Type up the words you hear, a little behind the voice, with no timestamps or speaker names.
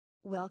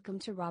Welcome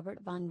to Robert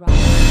von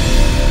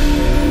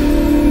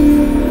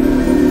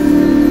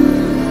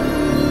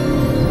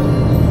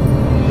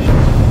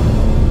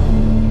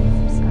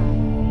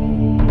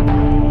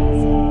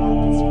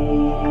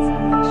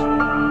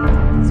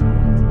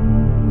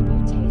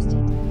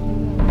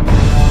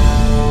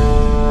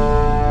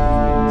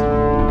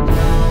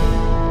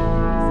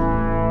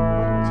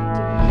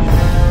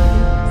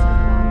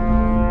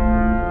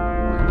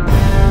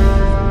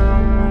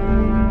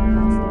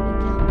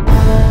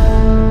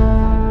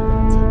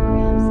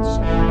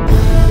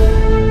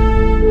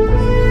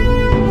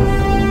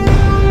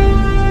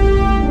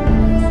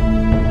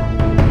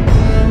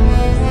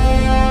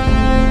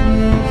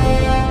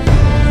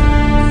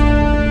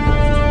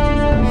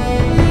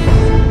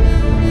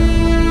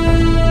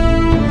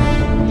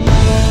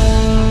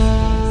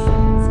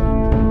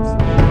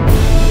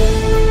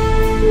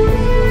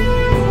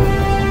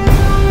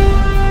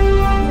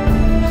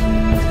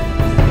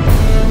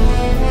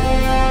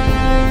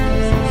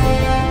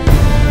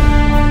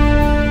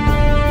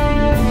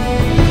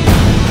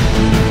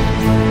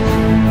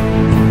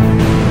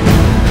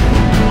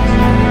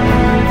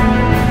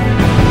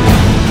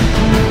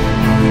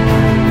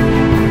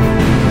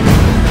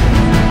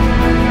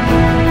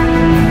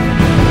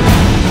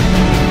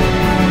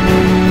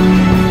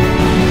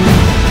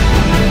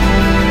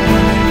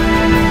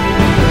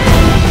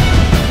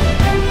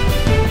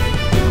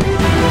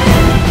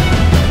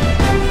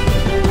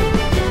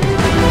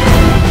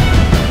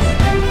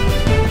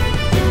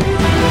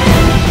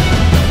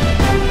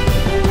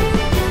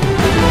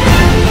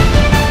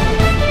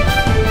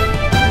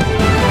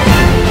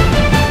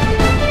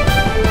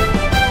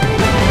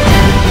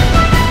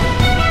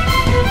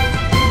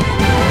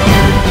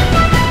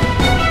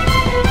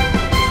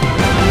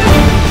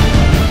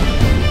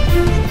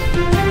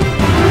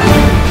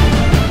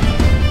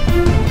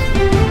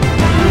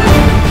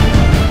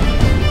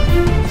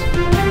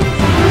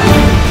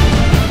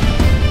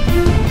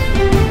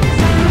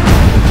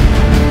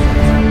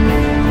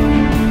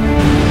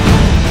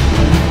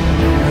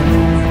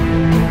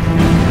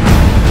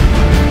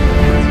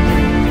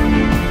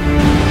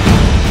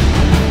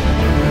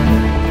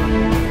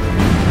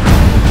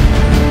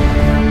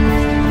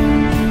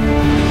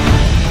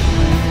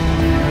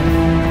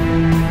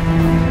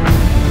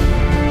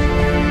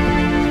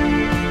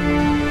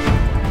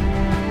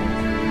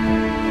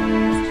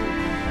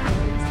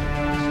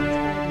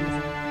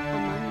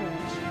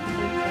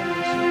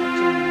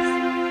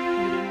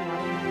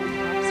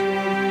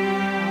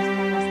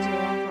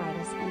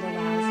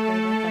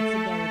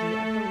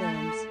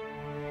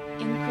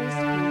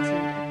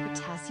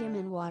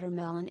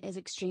Watermelon is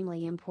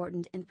extremely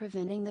important in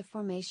preventing the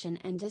formation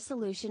and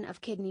dissolution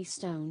of kidney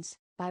stones,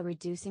 by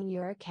reducing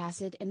uric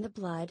acid in the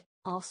blood.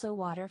 Also,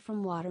 water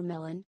from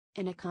watermelon,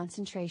 in a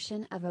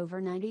concentration of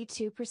over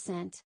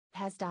 92%,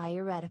 has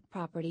diuretic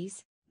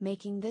properties,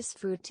 making this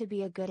fruit to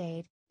be a good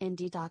aid in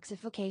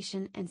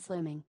detoxification and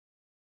slimming.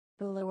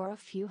 Below are a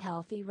few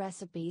healthy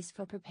recipes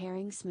for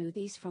preparing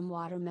smoothies from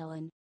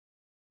watermelon.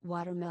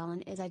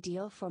 Watermelon is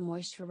ideal for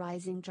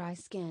moisturizing dry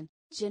skin,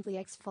 gently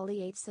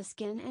exfoliates the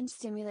skin and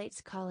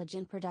stimulates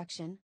collagen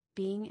production,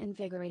 being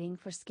invigorating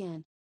for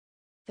skin.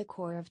 The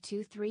core of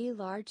 2-3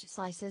 large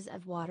slices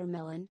of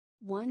watermelon,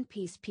 1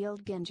 piece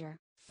peeled ginger,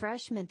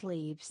 fresh mint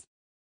leaves.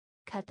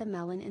 Cut the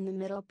melon in the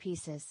middle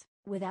pieces,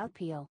 without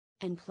peel,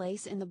 and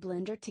place in the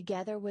blender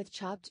together with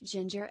chopped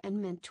ginger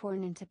and mint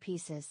torn into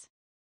pieces.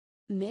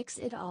 Mix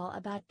it all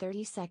about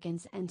 30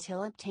 seconds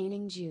until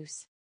obtaining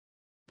juice.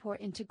 Pour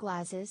into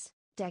glasses,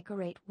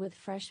 decorate with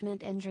fresh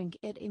mint and drink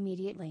it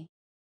immediately.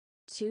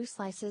 2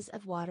 slices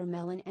of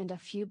watermelon and a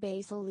few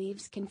basil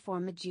leaves can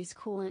form a juice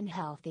cool and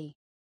healthy.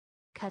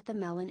 Cut the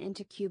melon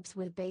into cubes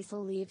with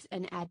basil leaves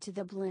and add to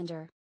the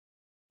blender.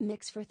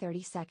 Mix for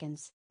 30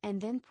 seconds, and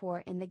then pour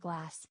in the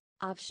glass.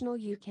 Optional,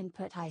 you can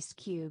put ice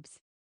cubes.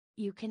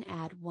 You can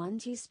add 1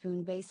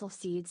 teaspoon basil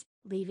seeds,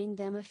 leaving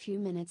them a few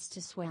minutes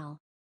to swell.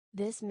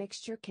 This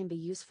mixture can be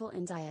useful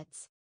in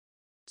diets.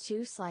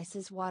 2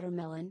 slices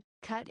watermelon,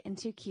 cut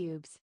into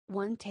cubes,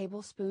 1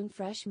 tablespoon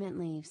fresh mint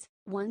leaves,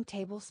 1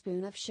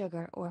 tablespoon of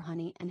sugar or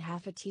honey and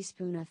half a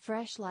teaspoon of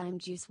fresh lime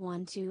juice,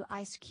 1-2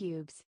 ice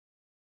cubes.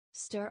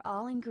 Stir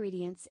all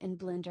ingredients in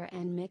blender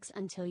and mix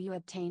until you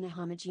obtain a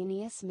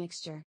homogeneous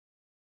mixture.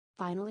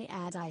 Finally,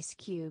 add ice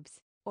cubes,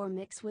 or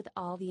mix with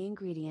all the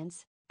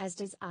ingredients, as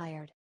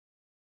desired.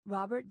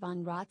 Robert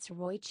von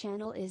Roy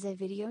channel is a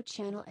video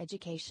channel.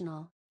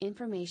 Educational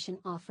information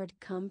offered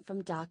come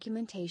from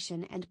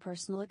documentation and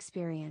personal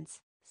experience,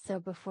 so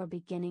before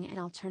beginning an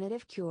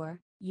alternative cure,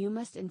 you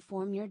must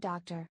inform your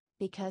doctor,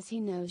 because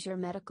he knows your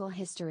medical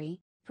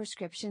history,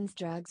 prescriptions,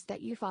 drugs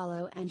that you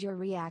follow, and your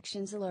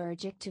reactions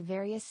allergic to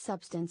various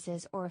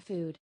substances or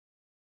food.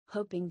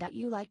 Hoping that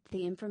you liked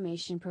the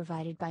information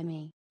provided by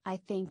me, I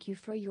thank you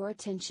for your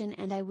attention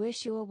and I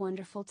wish you a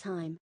wonderful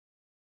time.